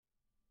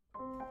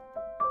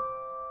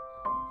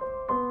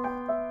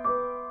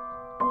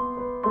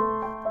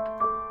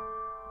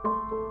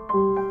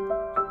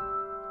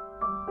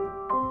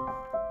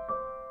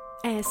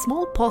A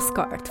small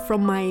postcard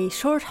from my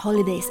short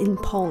holidays in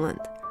Poland.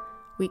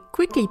 We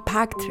quickly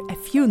packed a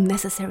few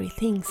necessary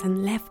things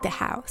and left the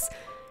house.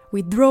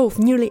 We drove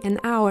nearly an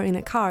hour in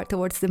a car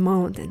towards the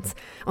mountains.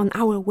 On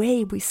our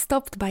way, we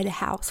stopped by the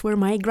house where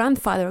my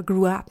grandfather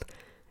grew up.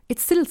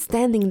 It's still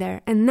standing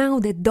there, and now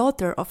the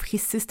daughter of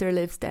his sister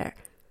lives there.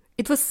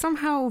 It was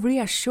somehow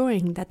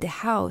reassuring that the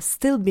house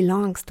still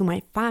belongs to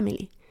my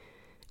family.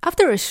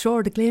 After a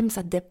short glimpse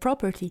at the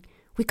property,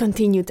 we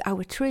continued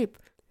our trip.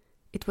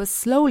 It was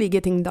slowly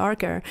getting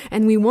darker,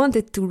 and we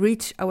wanted to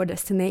reach our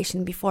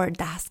destination before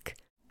dusk.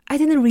 I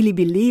didn't really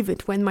believe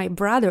it when my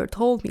brother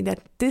told me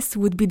that this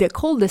would be the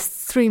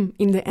coldest stream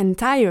in the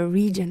entire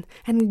region,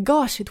 and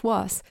gosh, it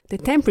was. The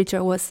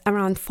temperature was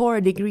around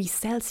 4 degrees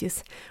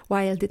Celsius,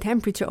 while the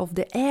temperature of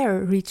the air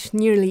reached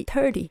nearly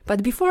 30.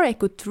 But before I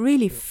could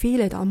really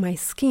feel it on my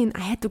skin,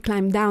 I had to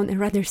climb down a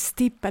rather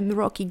steep and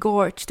rocky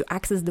gorge to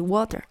access the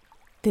water.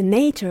 The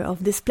nature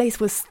of this place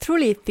was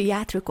truly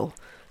theatrical.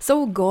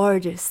 So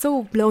gorgeous,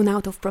 so blown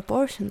out of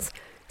proportions,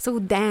 so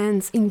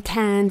dense,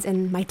 intense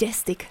and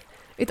majestic.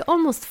 It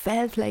almost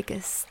felt like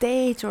a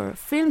stage or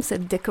film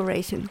set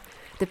decoration.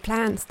 The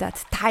plants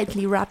that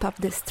tightly wrap up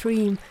the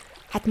stream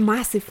had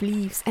massive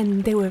leaves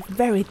and they were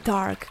very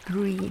dark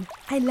green.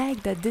 I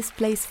liked that this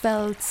place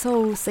felt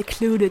so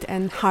secluded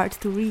and hard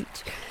to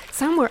reach.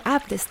 Somewhere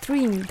up the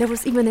stream there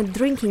was even a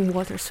drinking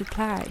water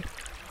supply.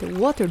 The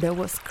water there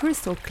was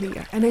crystal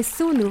clear, and I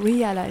soon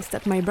realized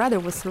that my brother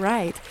was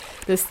right.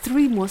 The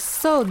stream was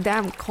so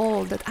damn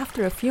cold that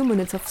after a few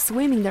minutes of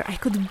swimming there, I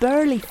could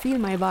barely feel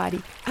my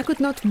body. I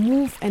could not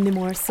move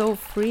anymore so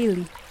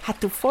freely.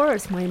 Had to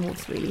force my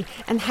moves really,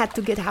 and had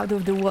to get out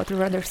of the water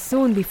rather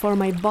soon before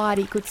my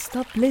body could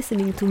stop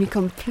listening to me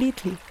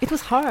completely. It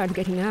was hard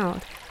getting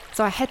out,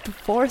 so I had to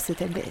force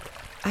it a bit.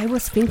 I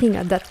was thinking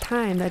at that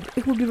time that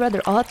it would be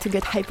rather odd to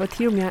get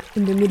hypothermia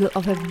in the middle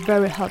of a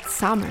very hot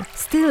summer.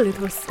 Still, it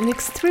was an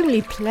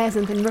extremely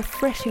pleasant and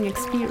refreshing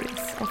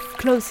experience of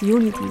close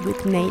unity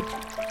with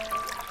nature.